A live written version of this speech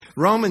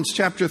Romans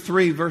chapter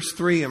 3, verse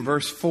 3 and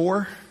verse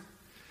 4.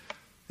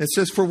 It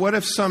says, "For what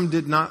if some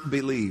did not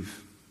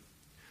believe?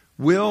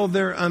 Will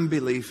their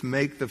unbelief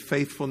make the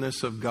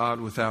faithfulness of God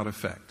without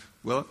effect?"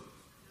 Will it?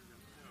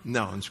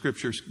 No. And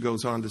Scripture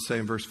goes on to say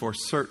in verse 4,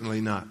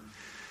 "Certainly not.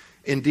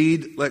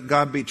 Indeed, let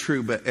God be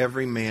true, but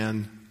every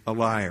man a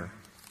liar."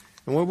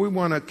 And what we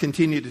want to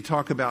continue to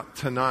talk about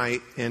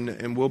tonight,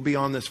 and we'll be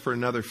on this for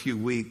another few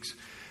weeks,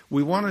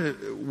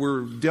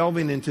 we're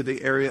delving into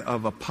the area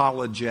of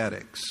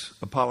apologetics.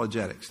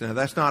 Apologetics. Now,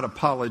 that's not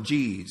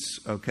apologies,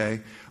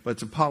 okay? But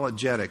it's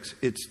apologetics.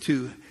 It's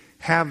to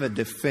have a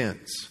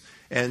defense.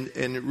 And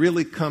it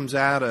really comes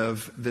out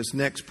of this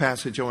next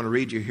passage I want to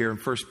read you here in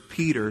 1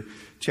 Peter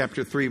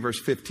chapter 3, verse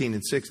 15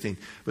 and 16.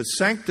 "But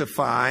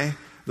sanctify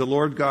the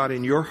Lord God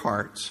in your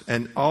hearts,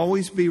 and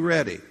always be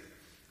ready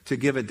to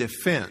give a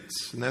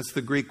defense." And that's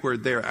the Greek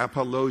word there,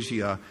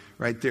 apologia,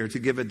 right there, to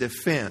give a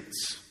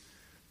defense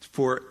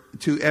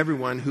to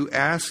everyone who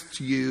asks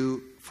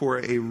you for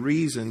a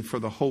reason for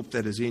the hope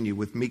that is in you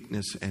with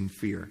meekness and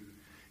fear,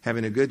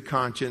 having a good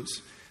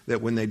conscience,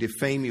 that when they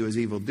defame you as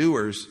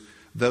evildoers,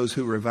 those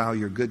who revile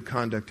your good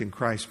conduct in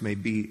Christ may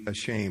be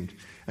ashamed.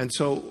 And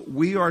so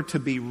we are to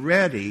be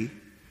ready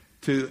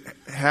to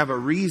have a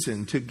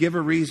reason, to give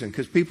a reason,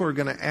 because people are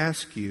going to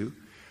ask you.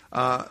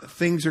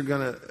 Things are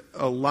going to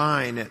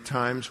align at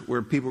times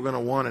where people are going to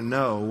want to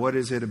know, what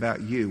is it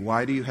about you?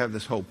 Why do you have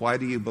this hope? Why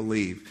do you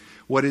believe?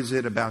 What is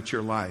it about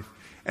your life?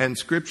 And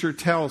Scripture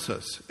tells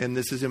us, and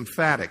this is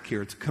emphatic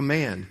here, it's a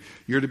command.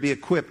 You're to be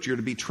equipped, you're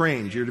to be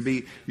trained, you're to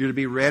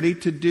be ready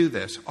to do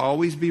this.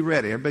 Always be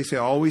ready. Everybody say,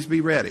 always be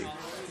ready.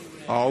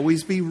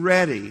 Always be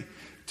ready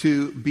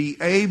to be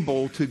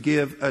able to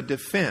give a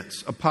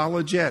defense,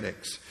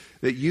 apologetics,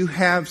 that you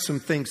have some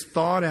things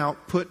thought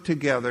out, put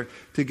together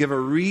to give a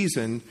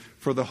reason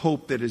for the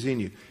hope that is in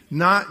you.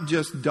 Not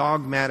just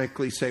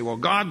dogmatically say, well,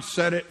 God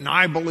said it and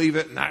I believe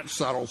it and that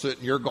settles it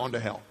and you're going to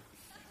hell.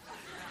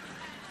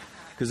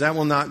 Because that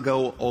will not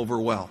go over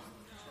well,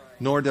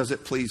 nor does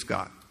it please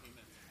God.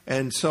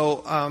 And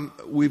so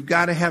we've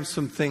got to have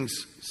some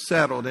things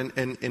settled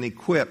and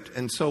equipped.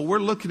 And so we're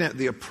looking at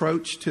the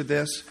approach to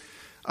this.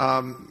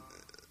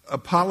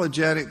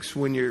 Apologetics,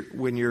 when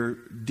you're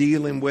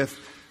dealing with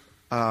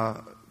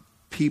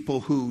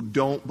people who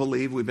don't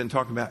believe. We've been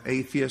talking about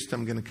atheists.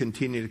 I'm going to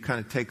continue to kind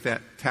of take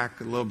that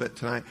tack a little bit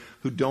tonight,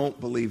 who don't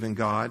believe in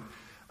God.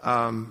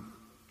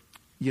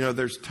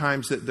 There's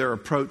times that their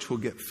approach will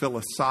get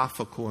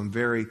philosophical and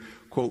very,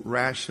 quote,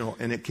 rational.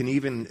 And it can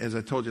even, as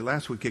I told you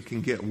last week, it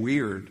can get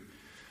weird.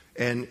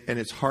 And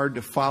it's hard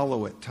to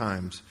follow at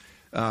times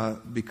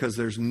because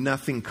there's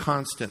nothing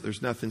constant.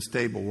 There's nothing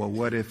stable. Well,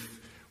 what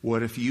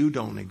if you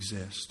don't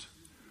exist?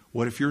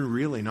 What if you're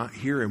really not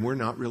here and we're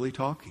not really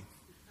talking?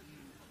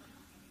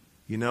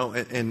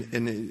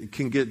 And it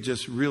can get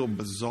just real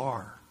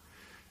bizarre.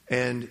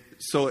 And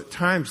so at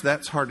times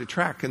that's hard to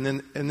track. And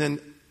then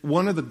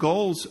one of the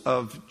goals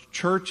of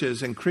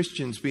churches and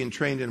Christians being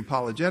trained in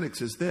apologetics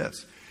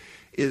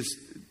is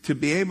to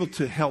be able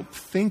to help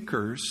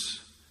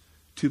thinkers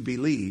to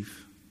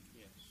believe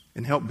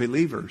and help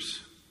believers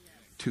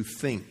to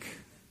think.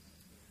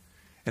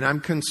 And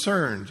I'm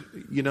concerned,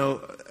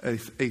 a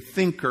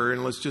thinker,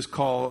 and let's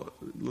call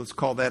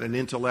that an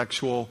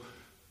intellectual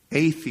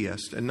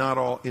atheist, and not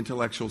all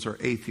intellectuals are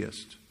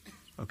atheists,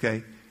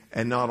 okay?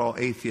 And not all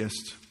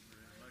atheists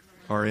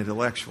are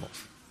intellectuals.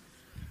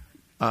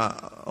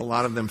 A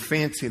lot of them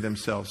fancy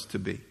themselves to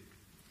be.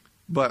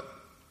 But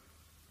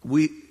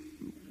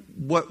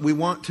what we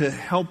want to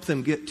help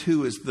them get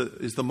to is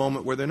the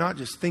moment where they're not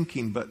just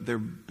thinking, but they're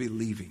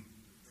believing.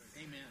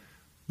 Amen.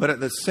 But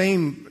at the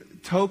same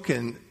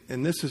token,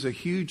 and this is a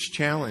huge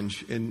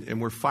challenge,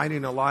 and we're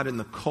fighting a lot in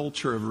the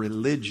culture of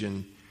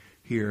religion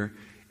here,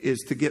 is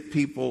to get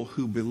people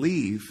who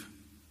believe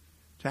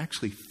to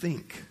actually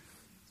think.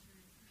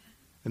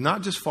 And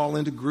not just fall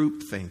into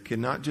groupthink,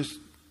 and not just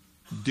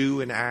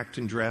do and act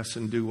and dress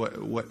and do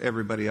what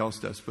everybody else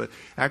does, but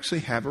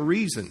actually have a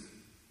reason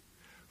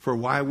for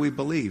why we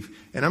believe.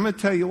 And I'm going to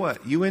tell you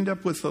what, you end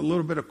up with a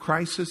little bit of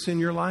crisis in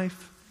your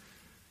life,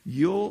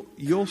 you'll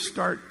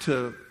start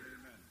to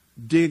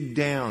dig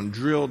down,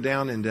 drill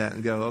down into that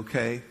and go,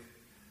 okay,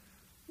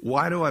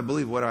 why do I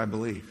believe what I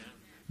believe?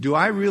 Do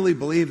I really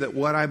believe that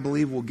what I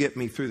believe will get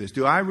me through this?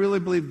 Do I really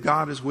believe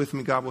God is with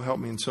me, God will help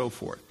me, and so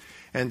forth?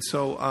 And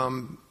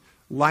so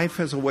life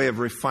has a way of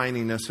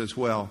refining us as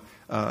well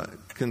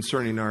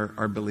concerning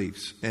our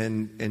beliefs.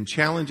 And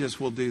challenges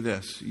will do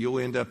this. You'll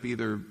end up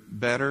either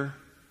better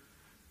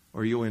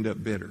or you'll end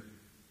up bitter.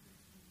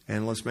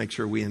 And let's make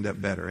sure we end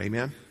up better.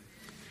 Amen?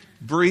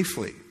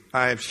 Briefly,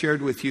 I have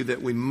shared with you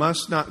that we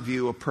must not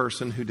view a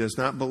person who does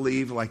not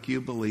believe like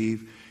you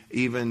believe,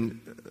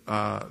 even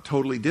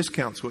totally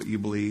discounts what you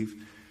believe.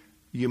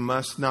 You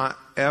must not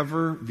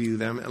ever view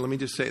them, and let me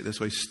just say it this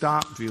way,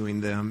 stop viewing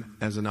them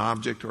as an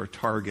object or a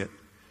target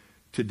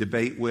to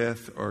debate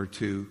with or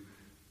to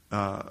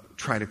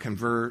try to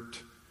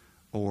convert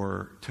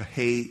or to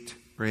hate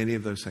or any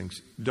of those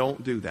things.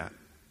 Don't do that.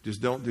 Just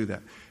don't do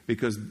that,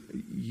 because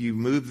you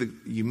move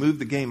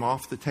the game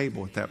off the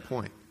table at that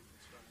point.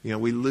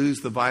 We lose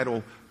the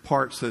vital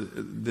parts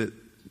that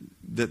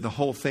the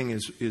whole thing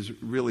is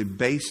really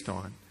based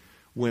on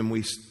when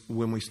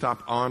we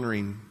stop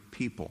honoring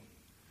people.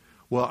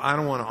 Well, I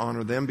don't want to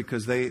honor them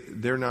because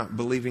they're not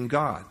believing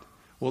God.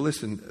 Well,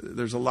 listen,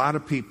 there's a lot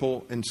of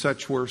people, and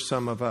such were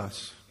some of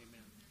us.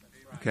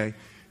 Okay?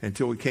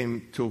 Until we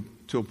came to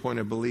a point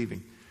of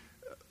believing.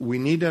 We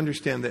need to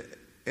understand that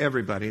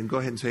everybody, and go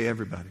ahead and say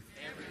everybody.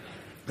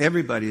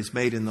 Everybody is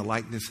made in the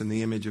likeness and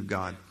the image of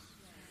God.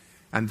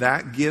 And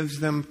that gives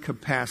them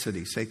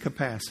capacity. Say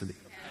capacity.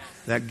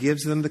 That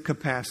gives them the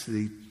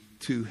capacity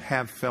to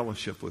have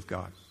fellowship with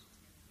God.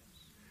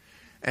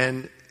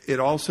 And it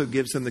also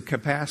gives them the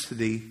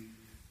capacity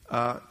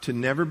to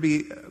never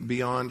be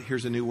beyond,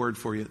 here's a new word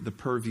for you, the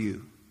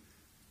purview,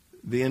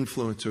 the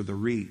influence or the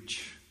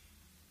reach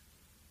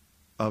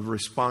of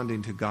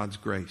responding to God's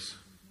grace.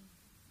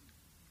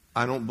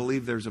 I don't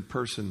believe there's a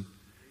person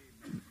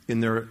in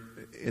their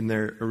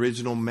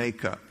original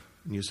makeup.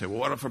 And you say, well,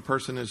 what if a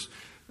person is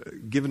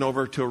given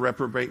over to a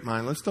reprobate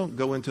mind? Let's don't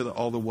go into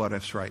all the what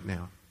ifs right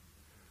now.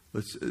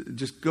 Let's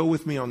just go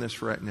with me on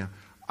this right now.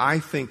 I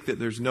think that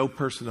there's no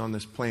person on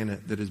this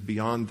planet that is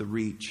beyond the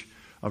reach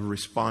of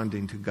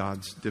responding to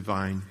God's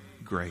divine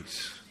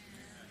grace.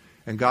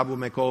 And God will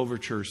make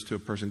overtures to a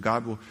person.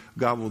 God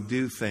will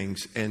do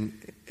things.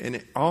 And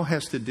it all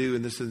has to do,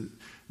 and this is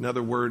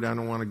another word, I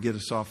don't want to get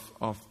us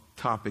off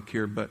topic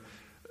here, but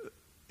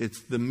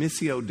it's the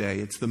Missio Dei.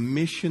 It's the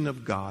mission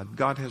of God.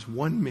 God has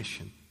one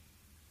mission.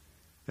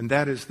 And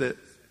that is that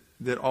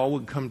all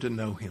would come to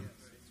know Him.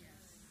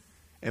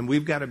 And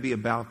we've got to be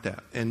about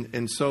that.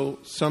 And so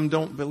some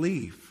don't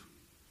believe.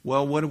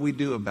 Well, what do we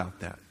do about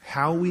that?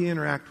 How we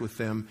interact with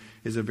them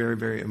is a very,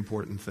 very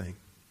important thing.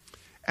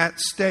 At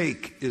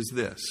stake is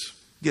this.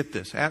 Get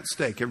this. At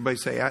stake. Everybody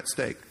say at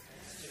stake.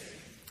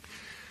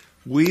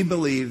 We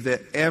believe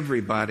that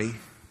everybody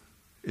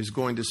is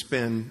going to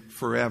spend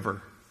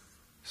forever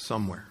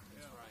somewhere.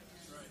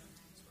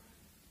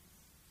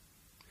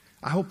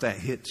 I hope that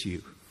hits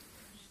you.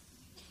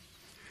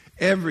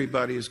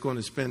 Everybody is going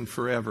to spend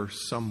forever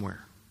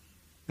somewhere.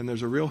 And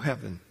there's a real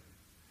heaven.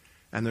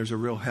 And there's a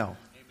real hell.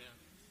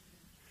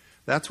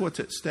 That's what's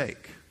at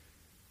stake.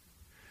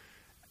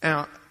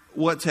 Now,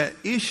 what's at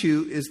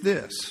issue is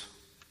this.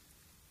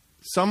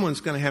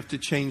 Someone's going to have to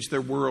change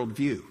their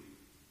worldview.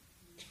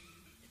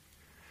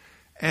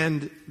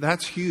 And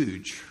that's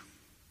huge.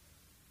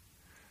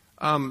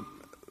 I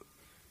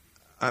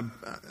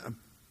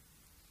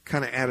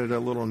kind of added a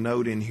little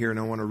note in here, and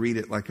I want to read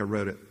it like I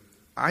wrote it.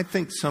 I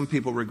think some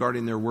people,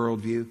 regarding their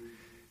worldview,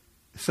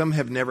 some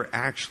have never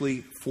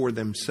actually for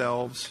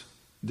themselves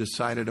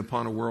decided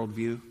upon a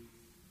worldview.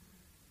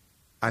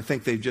 I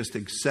think they've just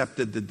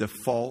accepted the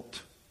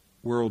default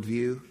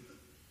worldview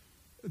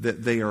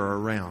that they are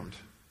around,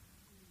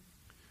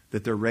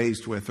 that they're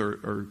raised with,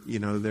 or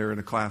they're in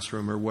a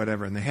classroom or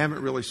whatever, and they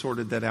haven't really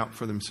sorted that out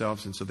for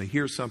themselves, and so they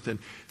hear something,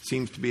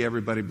 seems to be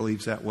everybody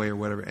believes that way or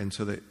whatever, and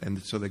so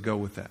they go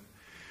with that.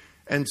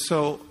 And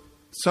so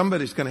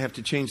somebody's going to have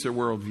to change their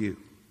worldview.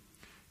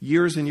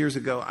 Years and years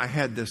ago, I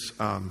had this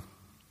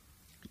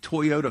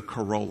Toyota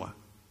Corolla,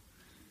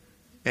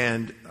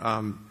 and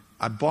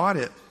I bought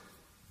it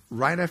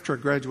right after I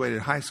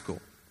graduated high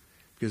school,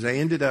 because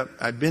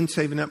I'd been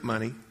saving up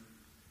money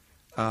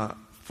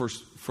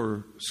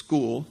for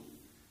school,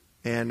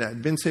 and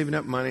I'd been saving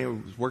up money. I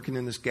was working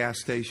in this gas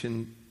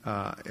station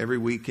every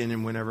weekend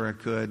and whenever I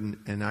could,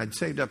 and I'd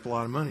saved up a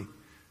lot of money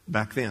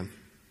back then.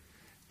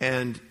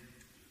 And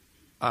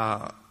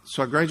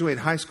so I graduated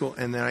high school,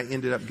 and then I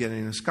ended up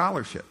getting a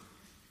scholarship.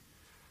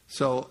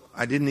 So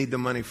I didn't need the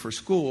money for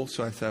school,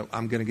 so I thought,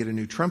 I'm going to get a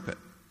new trumpet.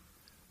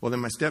 Well, then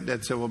my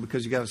stepdad said, well,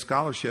 because you got a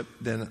scholarship,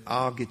 then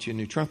I'll get you a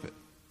new trumpet.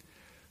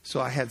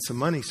 So I had some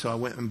money, so I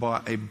went and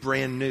bought a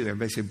brand new,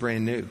 everybody say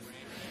brand new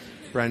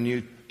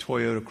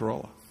Toyota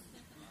Corolla.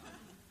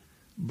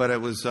 But it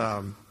was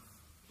like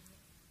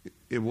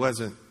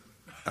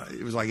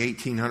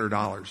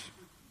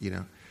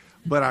 $1,800,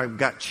 But I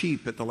got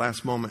cheap at the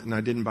last moment, and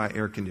I didn't buy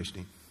air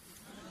conditioning.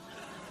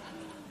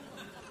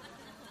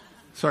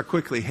 So I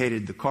quickly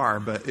hated the car,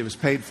 but it was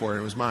paid for.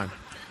 It was mine.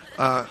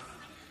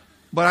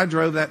 But I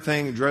drove that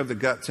thing, drove the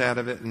guts out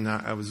of it, and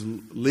I was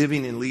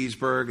living in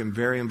Leesburg and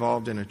very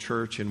involved in a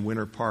church in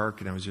Winter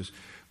Park, and I was just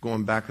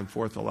going back and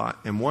forth a lot.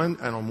 And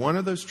on one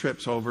of those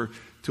trips over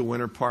to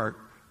Winter Park,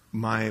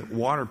 my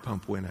water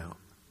pump went out.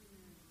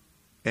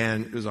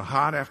 And it was a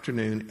hot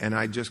afternoon, and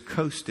I just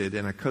coasted,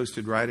 and I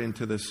coasted right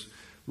into this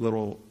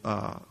little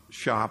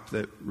shop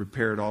that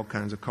repaired all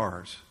kinds of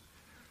cars.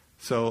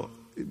 So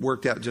it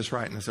worked out just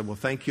right, and I said, well,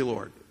 thank you,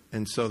 Lord.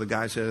 And so the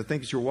guy said, I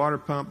think it's your water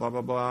pump, blah,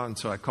 blah, blah. And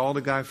so I called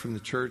a guy from the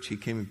church. He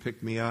came and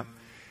picked me up.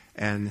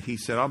 And he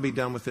said, I'll be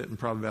done with it in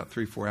probably about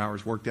 3-4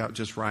 hours. Worked out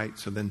just right.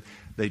 So then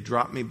they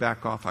dropped me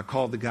back off. I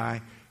called the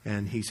guy,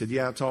 and he said,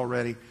 yeah, it's all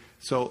ready.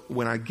 So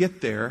when I get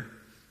there,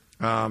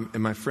 and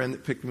my friend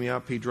that picked me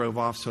up, he drove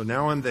off. So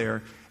now I'm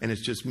there, and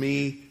it's just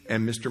me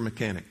and Mr.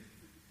 Mechanic.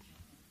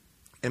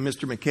 And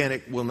Mr.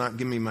 Mechanic will not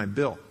give me my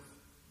bill.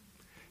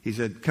 He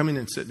said, come in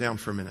and sit down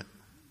for a minute.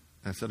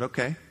 I said,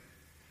 okay.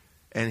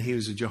 and he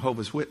was a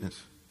Jehovah's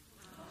Witness.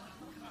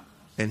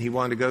 And he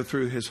wanted to go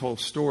through his whole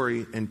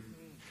story.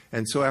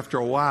 And so after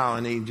a while,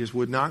 and he just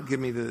would not give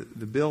me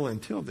the bill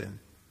until then.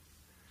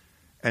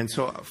 And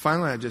so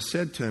finally I just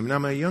said to him, and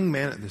I'm a young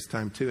man at this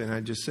time too, and I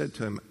just said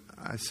to him,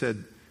 I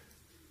said,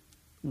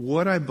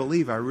 what I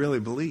believe, I really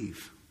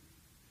believe.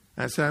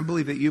 And I said, I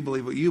believe that you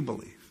believe what you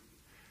believe.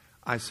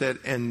 I said,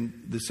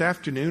 and this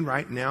afternoon,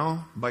 right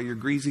now, by your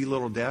greasy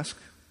little desk,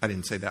 I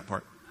didn't say that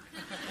part.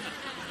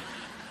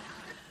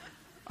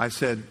 I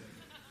said,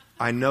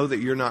 I know that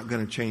you're not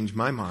going to change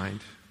my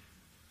mind,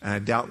 and I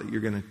doubt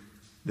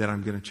that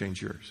I'm going to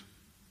change yours.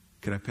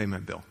 Can I pay my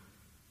bill?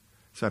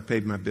 So I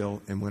paid my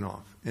bill and went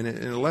off. And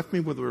it left me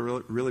with a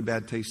really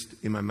bad taste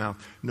in my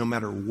mouth, no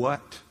matter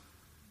what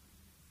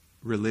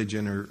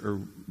religion or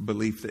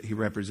belief that he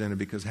represented,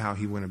 because how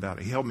he went about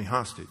it. He held me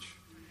hostage,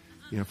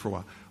 for a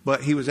while.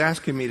 But he was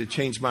asking me to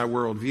change my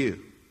worldview.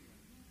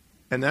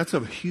 And that's a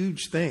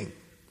huge thing,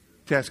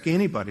 to ask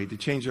anybody to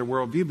change their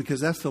worldview,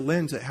 because that's the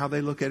lens at how they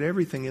look at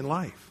everything in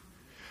life.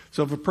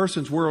 So if a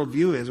person's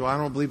worldview is, well, I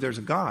don't believe there's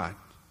a God,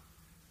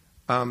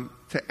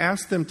 to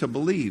ask them to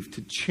believe,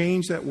 to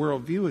change that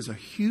worldview is a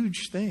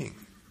huge thing.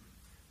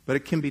 But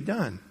it can be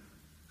done.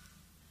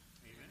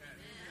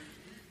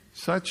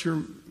 Such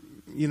are,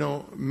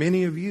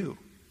 many of you.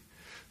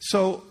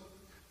 So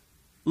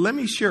let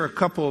me share a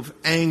couple of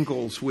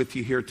angles with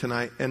you here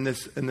tonight. And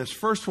this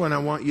first one, I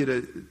want you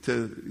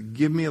to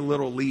give me a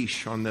little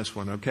leash on this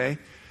one, okay?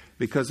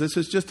 Because this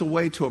is just a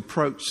way to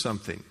approach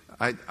something.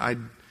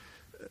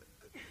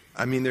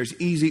 I mean, there's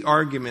easy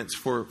arguments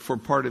for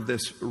part of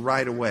this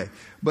right away.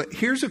 But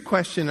here's a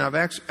question. I've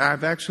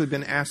actually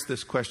been asked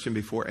this question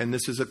before, and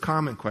this is a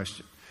common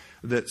question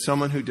that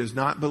someone who does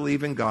not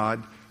believe in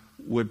God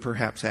would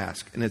perhaps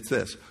ask. And it's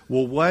this.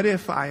 Well, what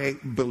if I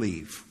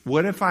believe?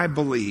 What if I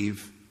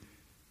believe,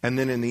 and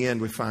then in the end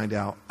we find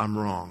out I'm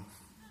wrong?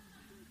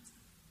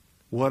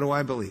 What do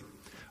I believe?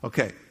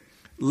 Okay,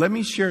 let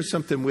me share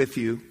something with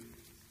you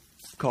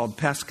called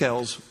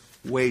Pascal's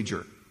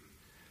wager.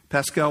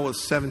 Pascal was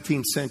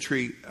 17th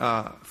century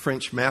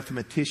French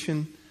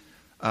mathematician,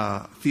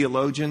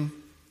 theologian,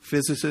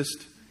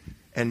 physicist,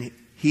 and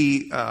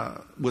he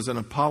was an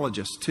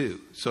apologist too.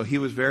 So he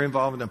was very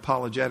involved in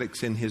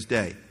apologetics in his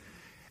day.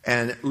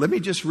 And let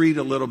me just read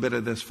a little bit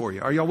of this for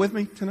you. Are y'all with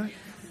me tonight?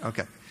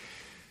 Okay.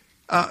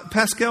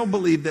 Pascal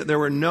believed that there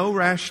were no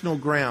rational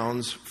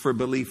grounds for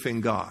belief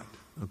in God.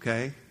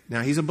 Okay?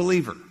 Now, he's a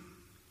believer.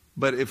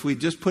 But if we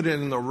just put it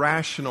in the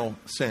rational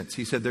sense,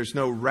 he said there's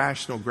no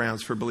rational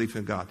grounds for belief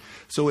in God.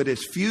 So it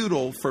is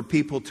futile for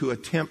people to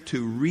attempt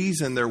to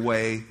reason their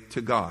way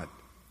to God.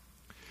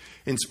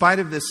 In spite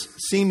of this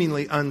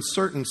seemingly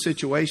uncertain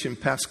situation,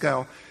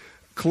 Pascal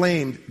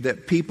claimed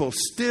that people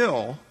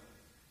still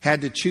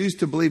had to choose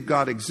to believe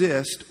God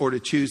exists or to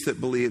choose to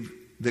believe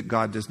that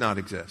God does not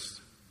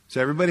exist.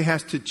 So everybody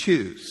has to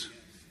choose.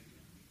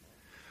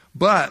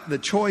 But the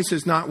choice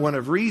is not one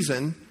of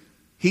reason.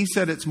 He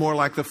said it's more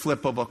like the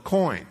flip of a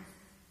coin.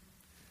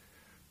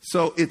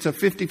 So it's a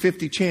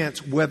 50-50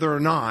 chance whether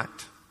or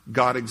not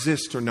God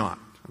exists or not.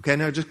 Okay,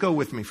 now just go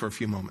with me for a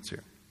few moments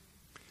here.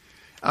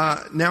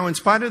 Now, in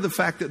spite of the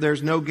fact that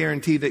there's no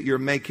guarantee that you're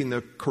making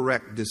the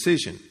correct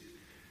decision,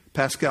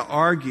 Pascal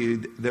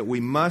argued that we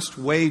must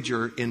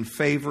wager in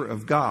favor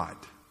of God.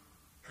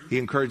 He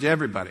encouraged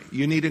everybody.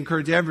 You need to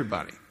encourage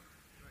everybody.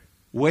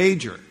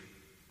 Wager.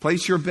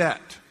 Place your bet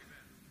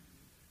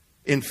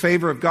in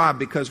favor of God,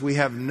 because we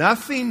have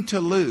nothing to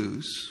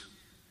lose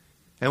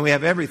and we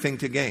have everything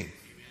to gain.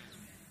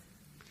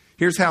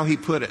 Here's how he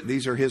put it.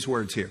 These are his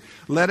words here.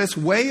 Let us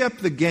weigh up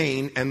the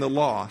gain and the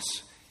loss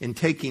in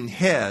taking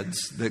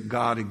heads that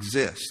God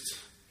exists.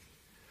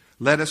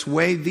 Let us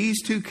weigh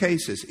these two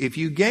cases. If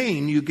you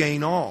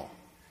gain all.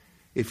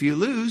 If you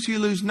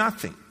lose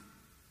nothing.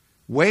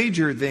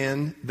 Wager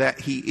then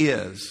that he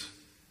is,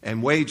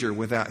 and wager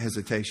without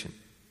hesitation.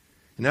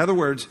 In other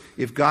words,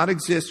 if God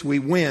exists, we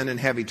win and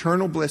have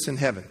eternal bliss in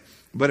heaven.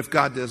 But if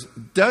God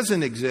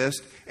doesn't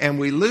exist and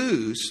we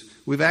lose,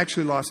 we've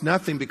actually lost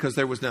nothing, because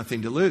there was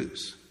nothing to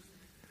lose.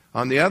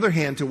 On the other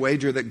hand, to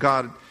wager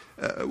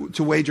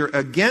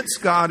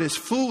against God is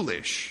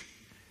foolish,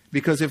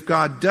 because if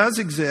God does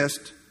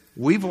exist,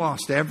 we've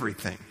lost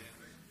everything,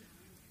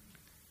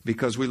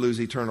 because we lose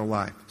eternal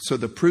life. So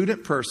the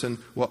prudent person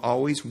will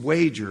always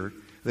wager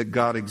that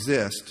God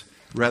exists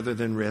rather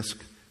than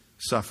risk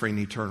suffering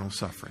eternal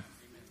suffering.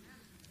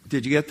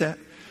 Did you get that?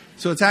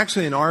 So it's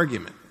actually an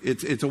argument.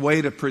 It's a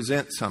way to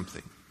present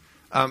something.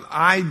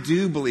 I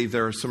do believe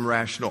there are some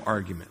rational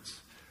arguments.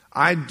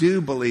 I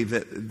do believe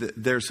that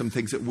there are some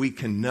things that we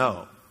can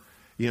know,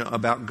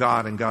 about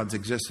God and God's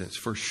existence,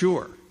 for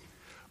sure.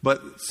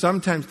 But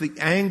sometimes the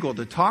angle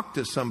to talk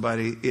to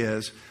somebody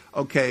is,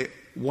 okay,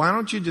 why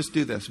don't you just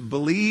do this?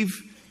 Believe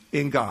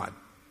in God.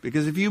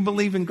 Because if you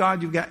believe in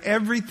God, you've got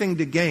everything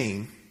to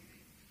gain.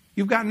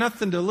 You've got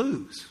nothing to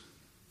lose.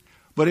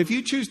 But if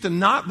you choose to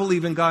not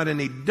believe in God and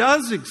he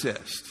does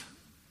exist,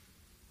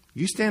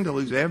 you stand to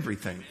lose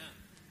everything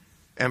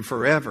and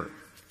forever.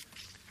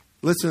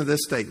 Listen to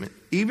this statement.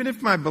 Even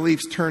if my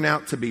beliefs turn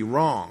out to be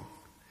wrong,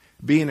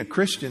 being a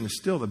Christian is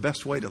still the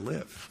best way to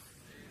live.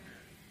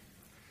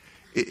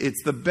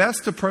 It's the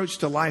best approach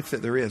to life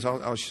that there is.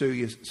 I'll show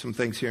you some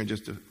things here in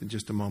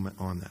just a moment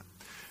on that.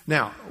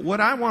 Now,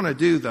 what I want to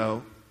do,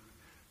 though,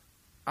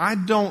 I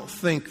don't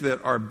think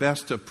that our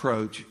best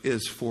approach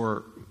is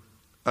for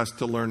us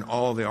to learn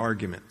all the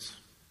arguments.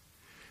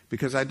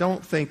 Because I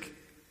don't think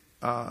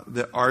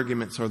that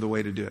arguments are the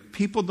way to do it.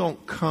 People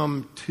don't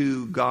come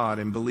to God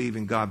and believe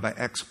in God by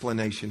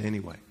explanation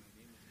anyway.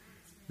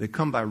 They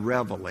come by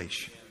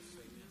revelation.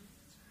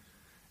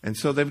 And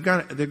so they've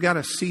got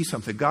to see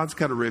something. God's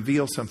got to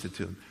reveal something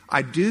to them.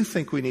 I do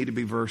think we need to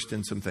be versed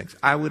in some things.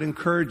 I would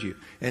encourage you.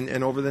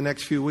 And over the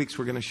next few weeks,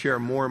 we're going to share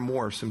more and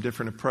more some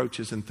different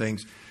approaches and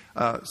things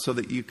so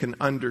that you can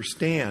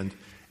understand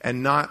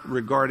and not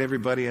regard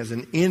everybody as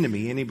an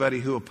enemy. Anybody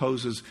who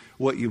opposes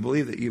what you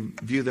believe, that you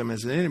view them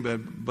as an enemy,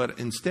 but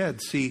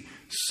instead see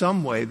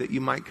some way that you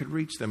might could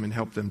reach them and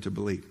help them to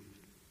believe.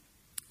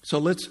 So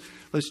let's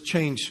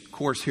change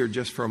course here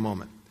just for a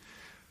moment.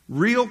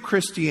 Real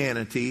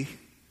Christianity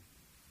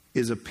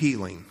is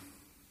appealing.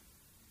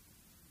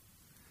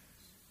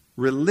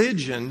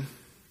 Religion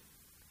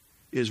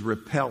is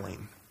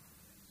repelling.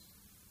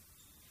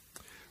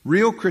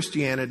 Real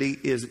Christianity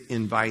is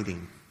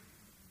inviting.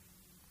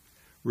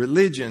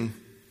 Religion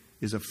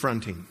is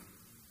affronting.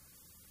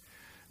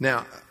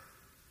 Now,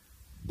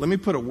 let me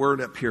put a word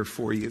up here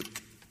for you,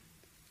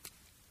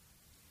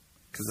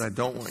 because I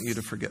don't want you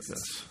to forget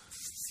this.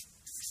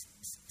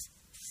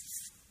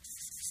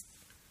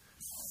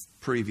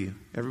 Preview.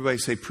 Everybody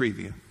say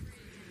preview.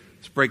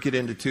 Let's break it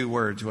into two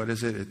words. What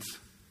is it? It's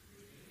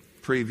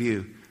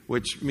preview,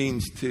 which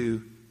means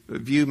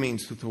view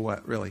means to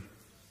what, really?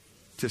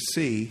 To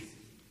see.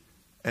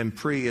 And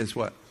pre is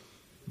what?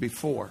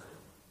 Before.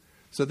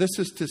 So this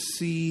is to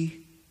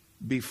see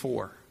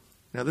before.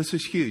 Now this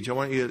is huge. I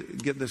want you to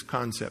get this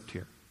concept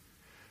here.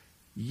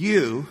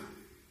 You,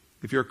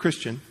 if you're a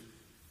Christian,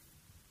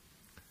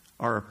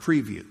 are a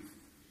preview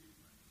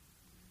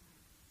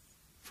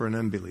for an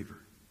unbeliever.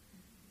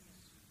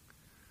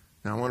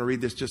 Now I want to read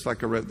this just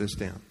like I wrote this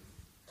down.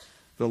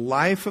 The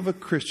life a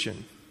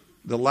Christian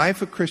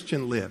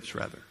lives,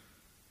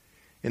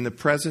 in the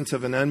presence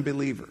of an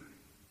unbeliever,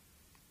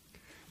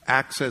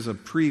 acts as a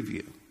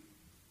preview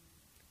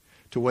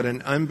to what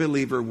an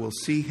unbeliever will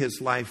see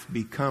his life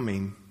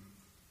becoming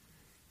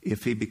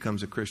if he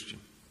becomes a Christian.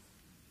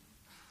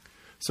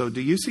 So do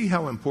you see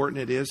how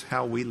important it is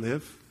how we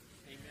live?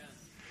 Amen.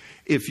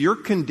 If you're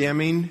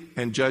condemning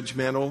and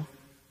judgmental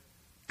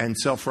and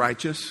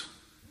self-righteous,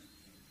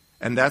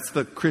 and that's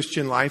the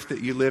Christian life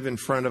that you live in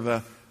front of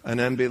an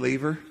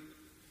unbeliever,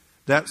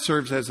 that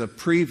serves as a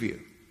preview.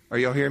 Are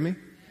y'all hearing me?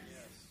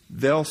 Yes.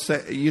 They'll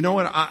say, you know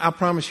what? I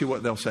promise you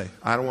what they'll say.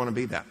 I don't want to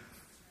be that.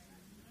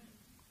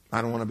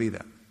 I don't want to be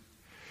that.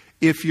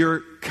 If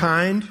you're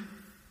kind,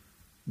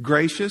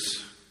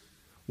 gracious,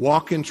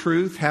 walk in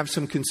truth, have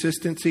some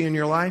consistency in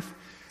your life,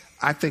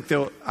 I think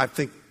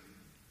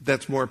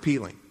that's more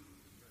appealing.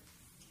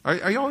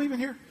 Are y'all even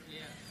here?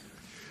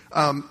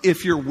 Yes.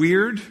 If you're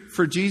weird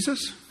for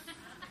Jesus,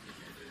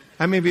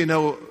 how many of you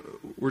know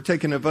we're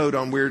taking a vote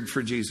on weird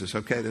for Jesus?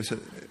 Okay,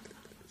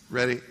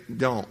 ready?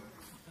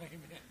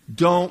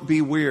 Don't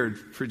be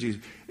weird for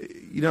Jesus.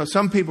 You know,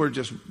 some people are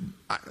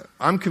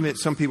I'm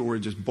convinced some people were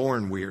just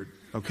born weird,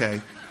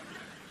 okay?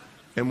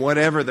 And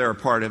whatever they're a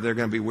part of, they're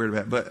going to be weird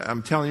about it. But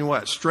I'm telling you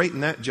what,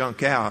 straighten that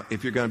junk out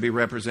if you're going to be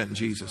representing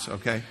Jesus,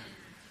 okay?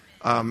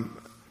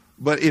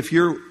 But if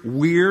you're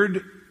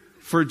weird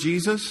for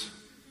Jesus,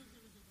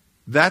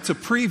 that's a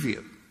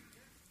preview.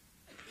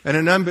 And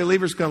an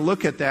unbeliever's going to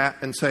look at that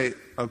and say,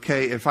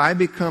 okay, if I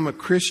become a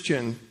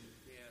Christian,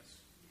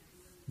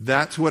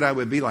 that's what I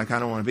would be like. I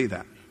don't want to be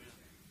that.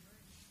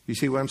 You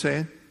see what I'm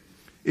saying?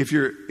 If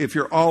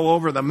you're all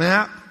over the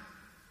map,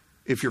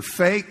 if you're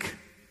fake,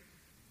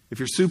 if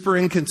you're super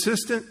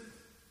inconsistent,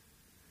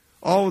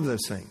 all of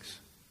those things.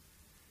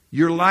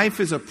 Your life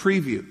is a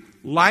preview.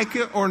 Like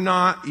it or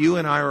not, you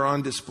and I are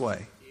on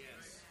display.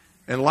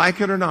 And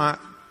like it or not,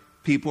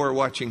 people are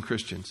watching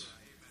Christians.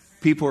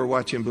 People are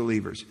watching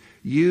believers.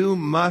 You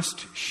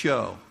must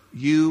show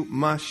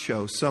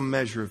some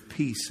measure of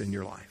peace in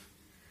your life.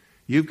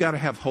 You've got to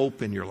have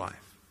hope in your life.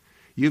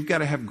 You've got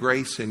to have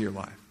grace in your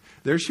life.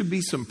 There should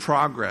be some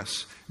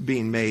progress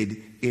being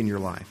made in your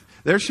life.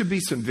 There should be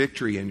some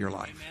victory in your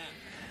life. Amen.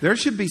 There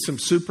should be some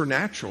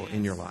supernatural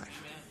in your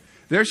life. Amen.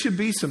 There should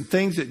be some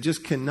things that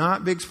just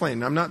cannot be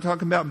explained. I'm not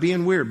talking about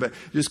being weird, but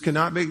just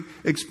cannot be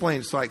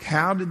explained. It's like,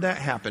 how did that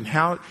happen?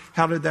 How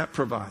did that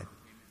provide?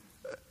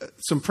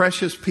 Some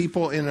precious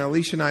people in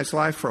Alicia and I's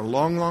life for a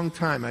long, long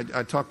time.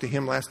 I talked to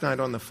him last night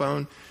on the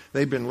phone.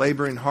 They've been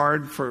laboring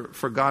hard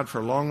for God for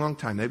a long, long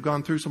time. They've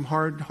gone through some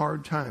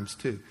hard times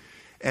too.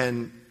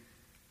 And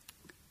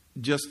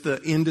just the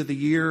end of the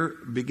year,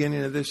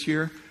 beginning of this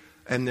year,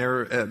 and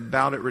they're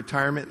about at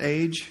retirement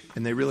age,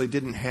 and they really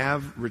didn't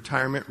have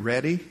retirement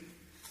ready.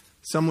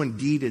 Someone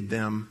deeded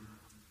them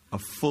a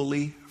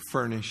fully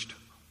furnished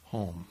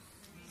home.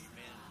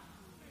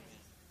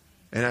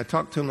 And I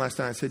talked to him last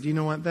night. I said, you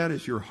know what? That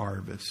is your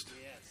harvest.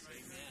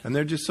 And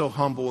they're just so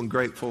humble and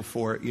grateful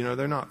for it. You know,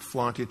 they're not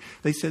flaunting.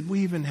 They said, we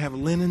even have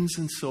linens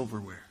and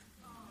silverware.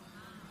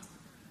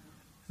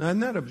 Now, isn't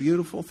that a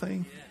beautiful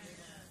thing?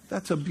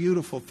 That's a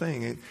beautiful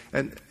thing.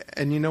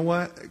 And you know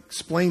what?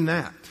 Explain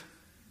that.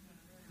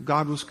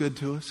 God was good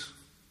to us.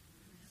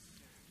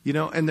 You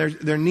know, and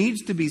there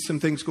needs to be some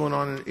things going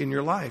on in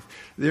your life.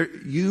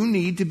 You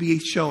need to be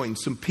showing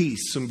some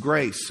peace, some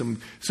grace,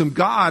 some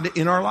God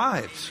in our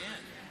lives.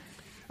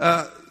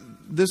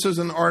 This is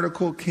an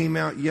article came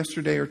out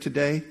yesterday or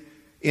today,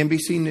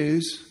 NBC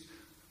News.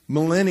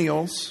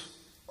 Millennials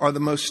are the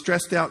most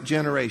stressed out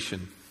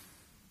generation.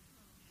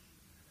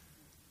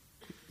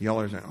 Y'all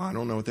are saying, I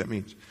don't know what that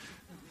means.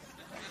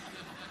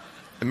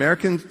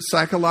 American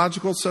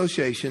Psychological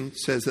Association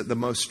says that the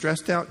most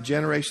stressed out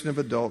generation of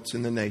adults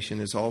in the nation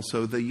is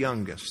also the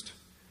youngest.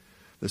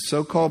 The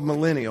so-called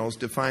millennials,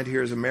 defined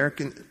here as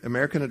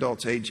American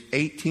adults age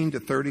 18 to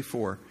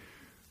 34,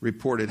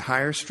 reported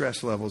higher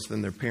stress levels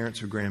than their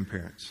parents or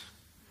grandparents.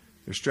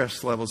 Their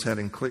stress levels had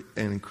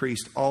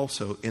increased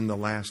also in the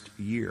last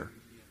year.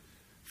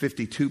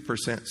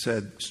 52%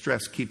 said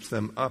stress keeps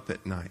them up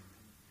at night.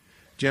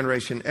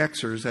 Generation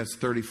Xers, that's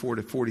 34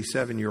 to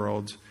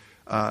 47-year-olds,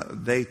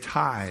 they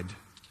tied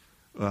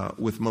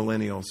with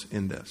millennials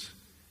in this.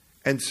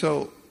 And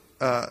so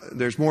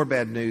there's more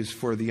bad news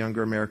for the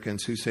younger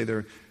Americans who say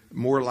they're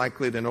more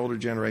likely than older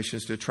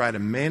generations to try to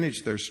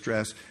manage their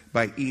stress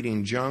by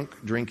eating junk,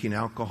 drinking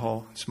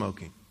alcohol,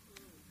 smoking.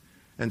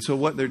 And so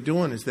what they're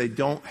doing is they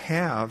don't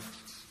have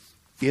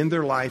in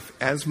their life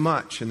as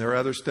much, and there are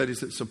other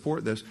studies that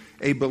support this,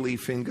 a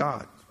belief in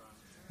God.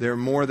 They're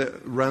more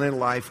that run in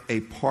life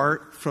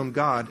apart from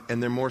God,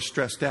 and they're more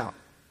stressed out.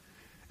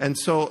 And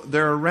so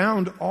they're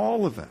around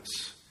all of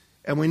us.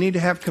 And we need to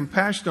have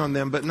compassion on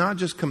them, but not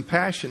just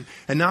compassion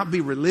and not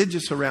be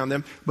religious around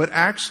them, but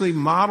actually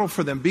model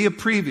for them. Be a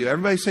preview.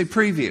 Everybody say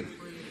preview.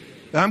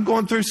 I'm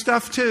going through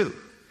stuff too.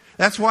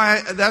 That's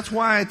why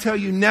I tell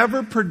you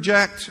never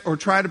project or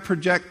try to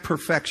project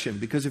perfection,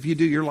 because if you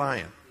do, you're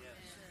lying.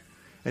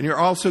 And you're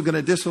also going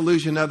to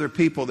disillusion other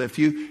people if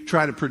you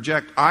try to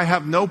project, I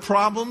have no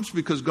problems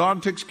because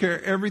God takes care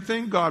of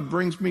everything. God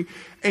brings me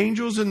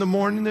angels in the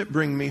morning that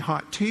bring me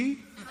hot tea.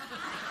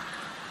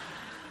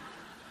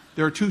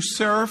 There are 2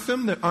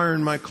 seraphim that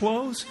iron my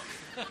clothes.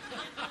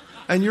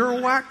 And you're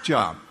a whack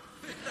job.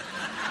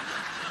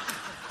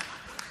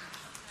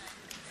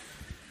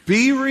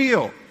 Be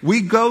real.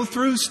 We go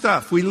through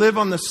stuff. We live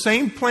on the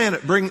same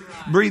planet,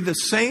 breathe the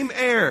same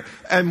air,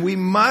 and we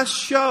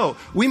must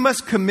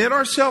commit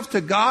ourselves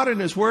to God and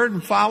His Word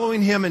and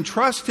following Him and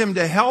trust Him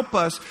to help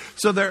us,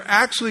 so there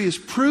actually is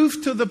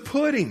proof to the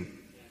pudding.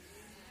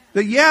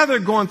 That they're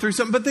going through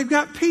something, but they've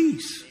got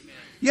peace.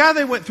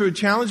 They went through a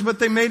challenge, but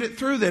they made it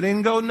through. They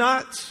didn't go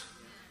nuts.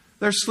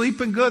 They're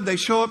sleeping good. They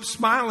show up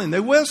smiling. They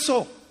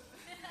whistle.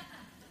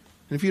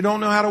 And if you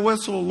don't know how to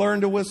whistle,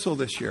 learn to whistle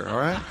this year, all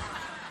right?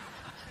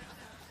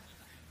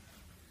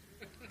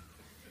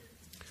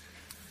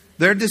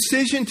 Their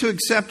decision to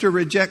accept or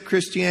reject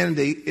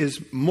Christianity is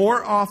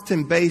more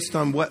often based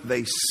on what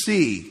they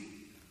see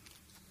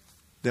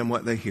than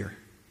what they hear.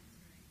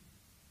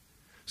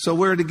 So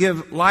we're to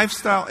give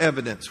lifestyle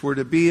evidence. We're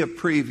to be a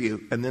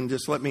preview. And then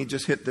let me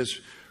hit this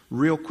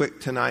real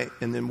quick tonight,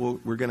 and then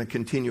we're going to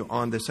continue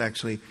on this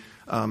actually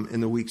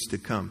in the weeks to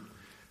come.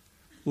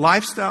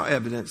 Lifestyle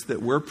evidence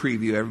that we're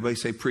preview. Everybody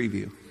say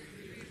preview.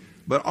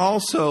 But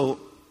also,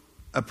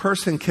 a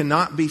person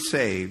cannot be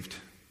saved.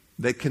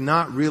 They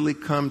cannot really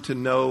come to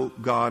know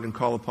God and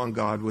call upon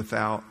God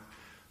without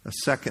a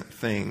second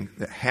thing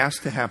that has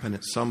to happen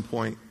at some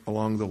point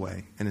along the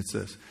way. And it's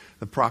this: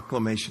 the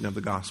proclamation of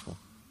the gospel.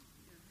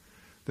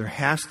 There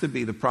has to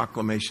be the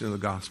proclamation of the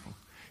gospel.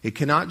 It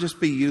cannot just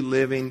be you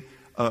living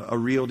a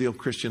real deal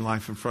Christian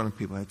life in front of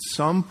people. At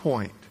some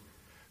point,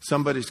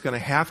 somebody's going to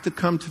have to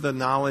come to the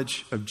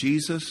knowledge of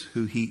Jesus,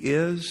 who He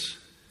is,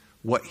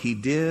 what He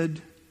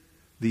did,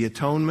 the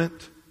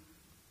atonement.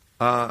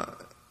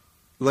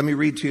 Let me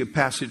read to you a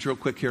passage real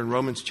quick here in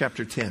Romans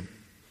chapter 10.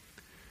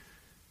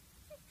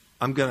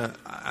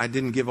 I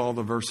didn't give all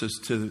the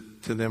verses to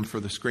them for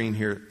the screen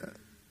here.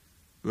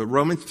 But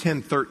Romans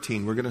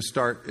 10:13, we're going to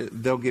start,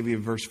 they'll give you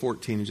verse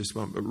 14 in just a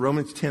moment. But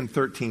Romans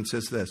 10:13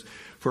 says this: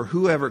 for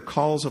whoever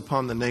calls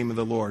upon the name of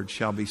the Lord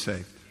shall be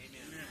saved.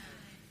 Amen.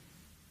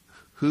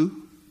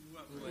 Who?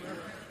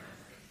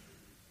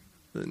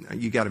 Whoever.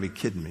 You got to be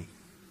kidding me.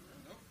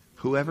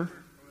 Whoever?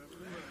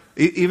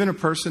 Even a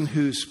person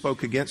who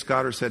spoke against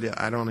God or said,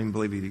 I don't even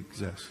believe He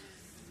exists.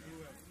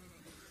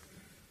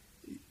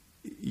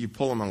 You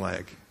pull them a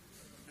leg.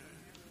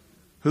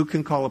 Who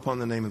can call upon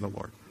the name of the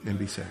Lord and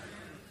be saved?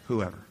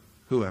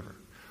 Whoever.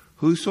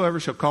 Whosoever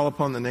shall call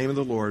upon the name of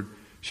the Lord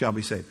shall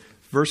be saved.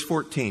 Verse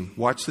 14,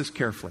 watch this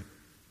carefully.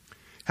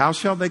 How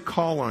shall they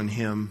call on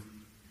Him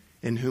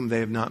in whom they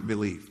have not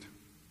believed?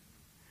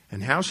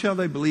 And how shall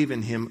they believe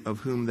in Him of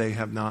whom they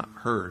have not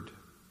heard?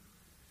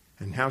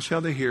 And how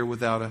shall they hear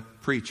without a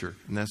preacher?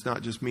 And that's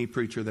not just me,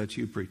 preacher, that's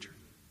you, preacher.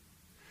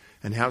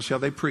 And how shall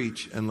they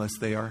preach unless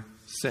they are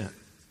sent?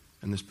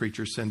 And this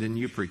preacher send in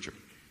you, preacher.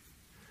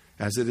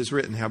 As it is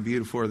written, how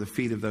beautiful are the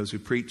feet of those who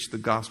preach the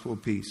gospel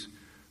of peace,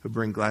 who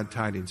bring glad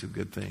tidings of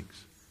good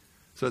things.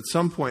 So at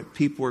some point,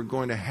 people are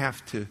going to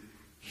have to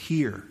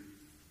hear.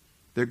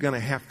 They're going to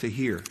have to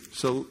hear.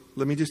 So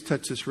let me just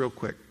touch this real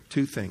quick.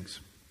 2 things.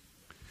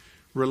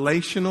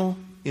 Relational,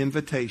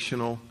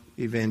 invitational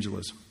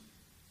evangelism.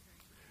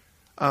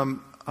 A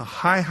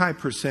high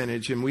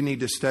percentage, and we need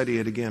to study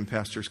it again,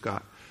 Pastor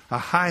Scott. A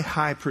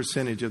high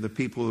percentage of the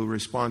people who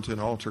respond to an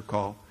altar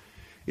call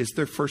is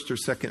their first or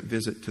second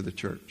visit to the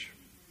church.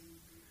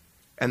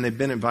 And they've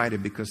been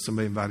invited because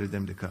somebody invited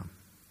them to come.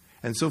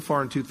 And so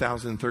far in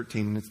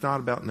 2013, and it's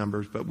not about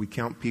numbers, but we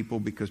count people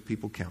because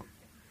people count.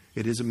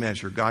 It is a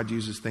measure. God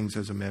uses things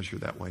as a measure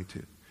that way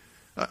too.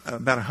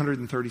 About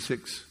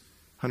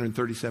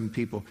 137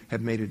 people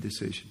have made a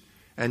decision.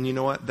 And you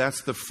know what?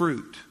 That's the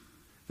fruit.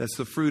 That's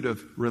the fruit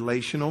of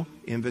relational,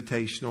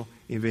 invitational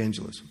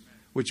evangelism.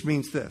 Which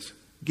means this.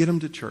 Get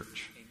them to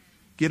church.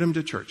 Get them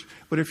to church.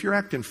 But if you're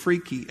acting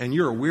freaky and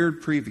you're a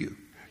weird preview,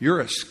 you're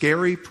a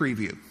scary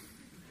preview.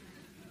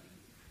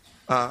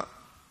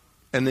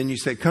 And then you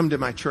say, come to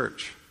my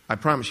church. I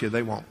promise you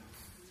they won't.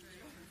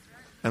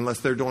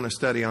 Unless they're doing a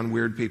study on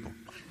weird people.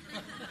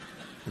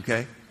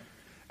 Okay?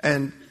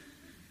 And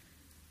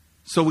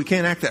so we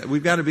can't act that.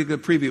 We've got to be a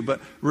good preview.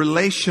 But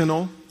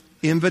relational,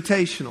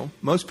 invitational.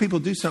 Most people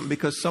do something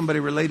because somebody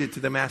related to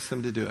them asked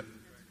them to do it.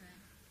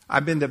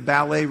 I've been to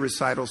ballet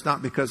recitals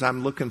not because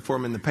I'm looking for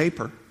them in the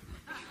paper,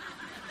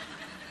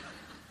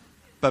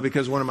 but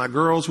because one of my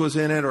girls was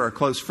in it or a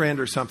close friend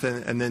or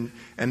something,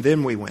 and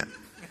then we went.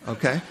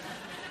 Okay?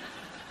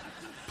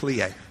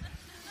 Plie.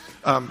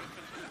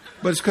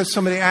 But it's because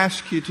somebody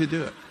asked you to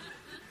do it.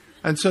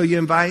 And so you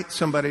invite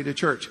somebody to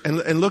church.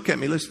 And look at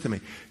me, listen to me.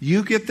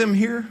 You get them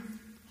here,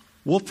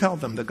 we'll tell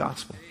them the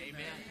gospel.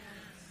 Amen.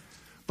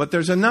 But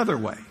there's another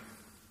way.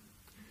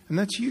 And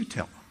that's you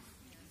tell them.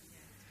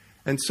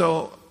 And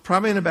so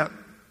probably in about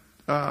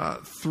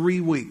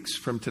 3 weeks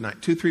from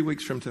tonight, 2-3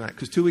 weeks from tonight,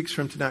 because 2 weeks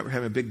from tonight we're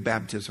having a big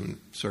baptism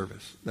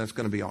service. That's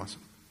going to be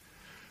awesome.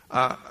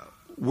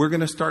 We're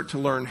going to start to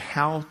learn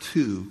how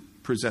to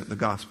present the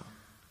gospel.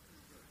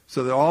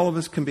 So that all of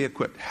us can be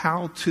equipped.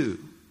 How to.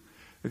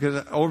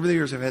 Because over the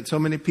years I've had so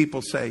many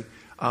people say,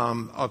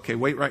 okay,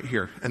 wait right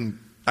here. And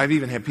I've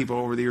even had people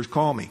over the years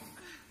call me.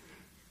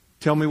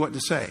 Tell me what to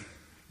say.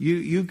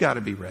 You've got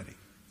to be ready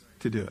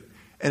to do it.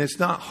 And it's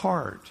not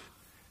hard.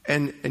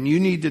 And you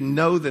need to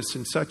know this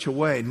in such a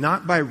way,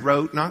 not by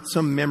rote, not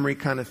some memory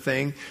kind of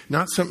thing,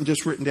 not something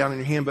just written down in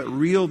your hand, but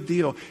real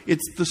deal.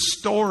 It's the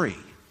story.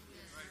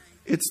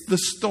 It's the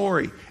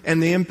story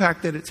and the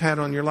impact that it's had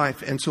on your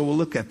life. And so we'll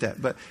look at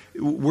that. But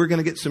we're going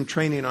to get some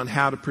training on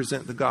how to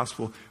present the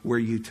gospel where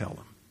you tell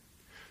them.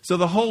 So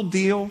the whole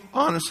deal,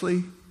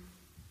 honestly,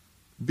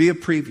 be a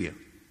preview.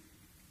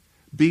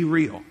 Be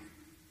real.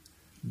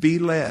 Be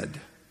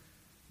led.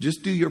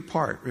 Just do your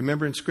part.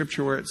 Remember in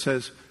Scripture where it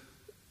says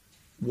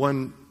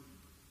one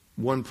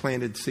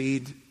planted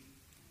seed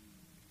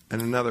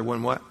and another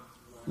one what?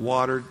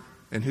 Watered.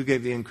 And who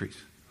gave the increase?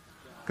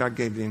 God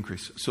gave the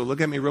increase. So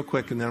look at me real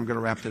quick and then I'm going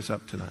to wrap this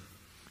up tonight.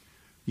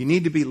 You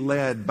need to be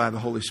led by the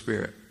Holy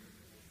Spirit.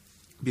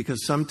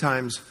 Because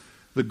sometimes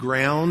the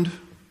ground,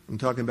 I'm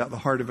talking about the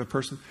heart of a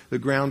person, the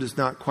ground is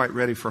not quite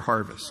ready for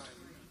harvest.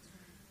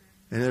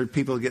 And there are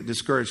people who get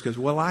discouraged because,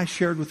 well, I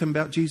shared with them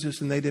about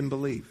Jesus and they didn't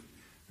believe.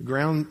 The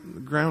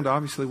ground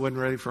obviously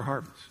wasn't ready for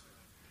harvest.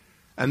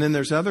 And then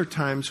there's other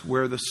times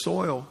where the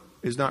soil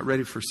is not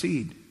ready for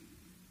seed.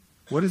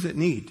 What does it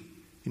need?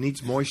 It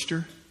needs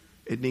moisture.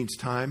 It needs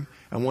time.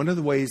 And one of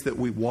the ways that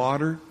we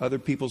water other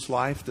people's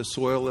life, the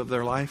soil of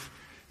their life,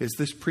 is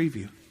this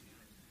preview.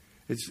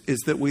 Is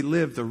that we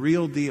live the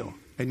real deal.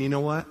 And you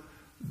know what?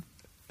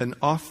 An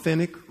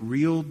authentic,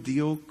 real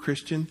deal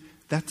Christian,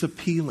 that's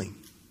appealing.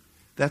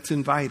 That's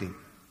inviting.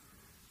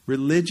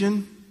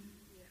 Religion,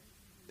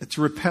 it's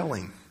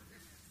repelling.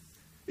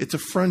 It's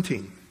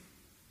affronting.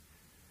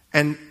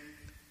 And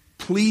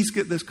please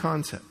get this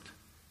concept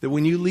that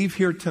when you leave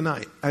here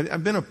tonight,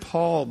 I've been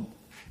appalled.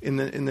 In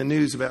the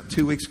news about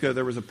 2 weeks ago,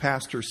 there was a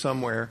pastor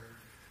somewhere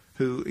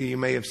who, you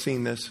may have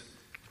seen this.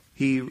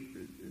 He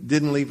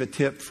didn't leave a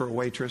tip for a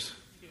waitress.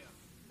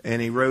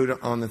 And he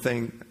wrote on the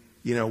thing,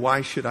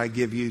 why should I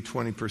give you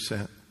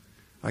 20%?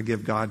 I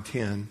give God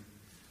 10.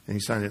 And he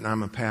signed it, and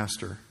I'm a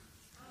pastor.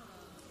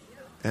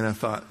 And I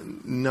thought,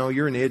 no,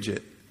 you're an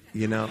idiot,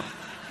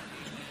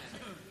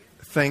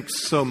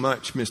 Thanks so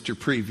much, Mr.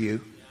 Preview.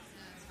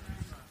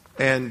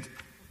 And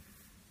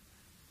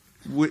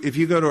if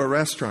you go to a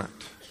restaurant,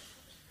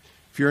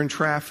 if you're in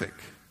traffic,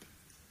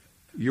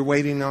 you're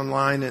waiting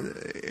online at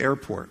the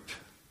airport,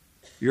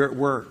 you're at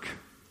work,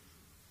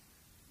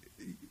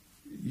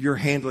 you're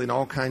handling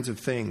all kinds of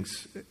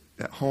things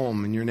at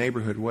home, in your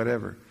neighborhood,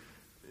 whatever,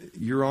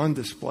 you're on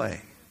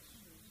display.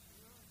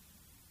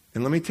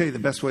 And let me tell you the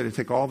best way to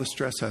take all the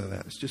stress out of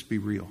that is just be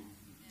real.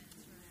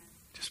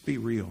 Just be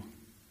real.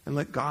 And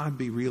let God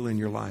be real in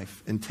your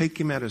life. And take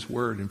Him at His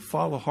word and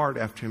follow hard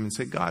after Him and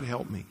say, God,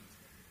 help me.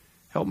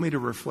 Help me to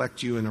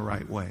reflect You in the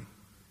right way.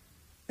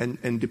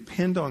 And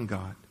depend on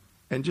God.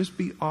 And just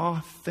be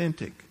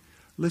authentic.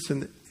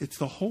 Listen, it's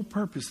the whole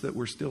purpose that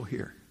we're still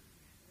here.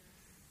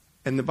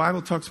 And the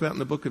Bible talks about in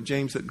the book of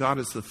James that God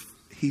is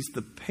He's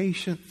the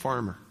patient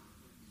farmer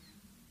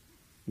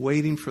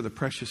waiting for the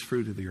precious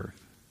fruit of the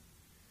earth.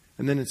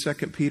 And then in 2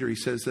 Peter, he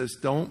says this,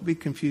 don't be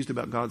confused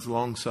about God's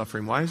long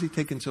suffering. Why is he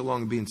taking so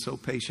long and being so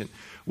patient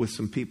with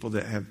some people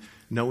that have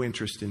no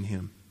interest in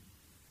him?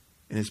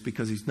 And it's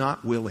because he's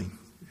not willing.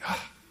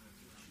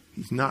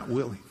 He's not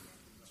willing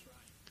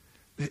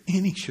that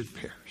any should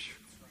perish,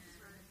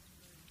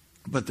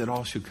 but that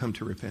all should come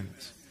to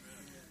repentance.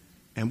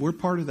 And we're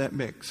part of that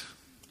mix.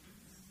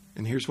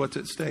 And here's what's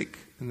at stake.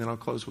 And then I'll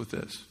close with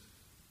this.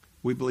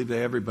 We believe that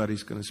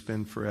everybody's going to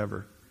spend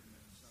forever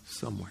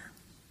somewhere.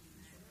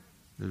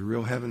 There's a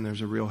real heaven,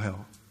 there's a real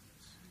hell.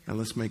 And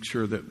let's make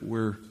sure that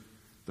we're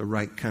the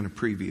right kind of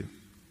preview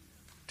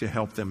to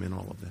help them in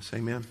all of this.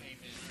 Amen?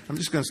 I'm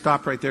just going to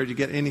stop right there. Did you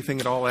get anything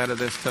at all out of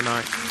this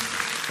tonight?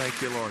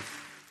 Thank you, Lord.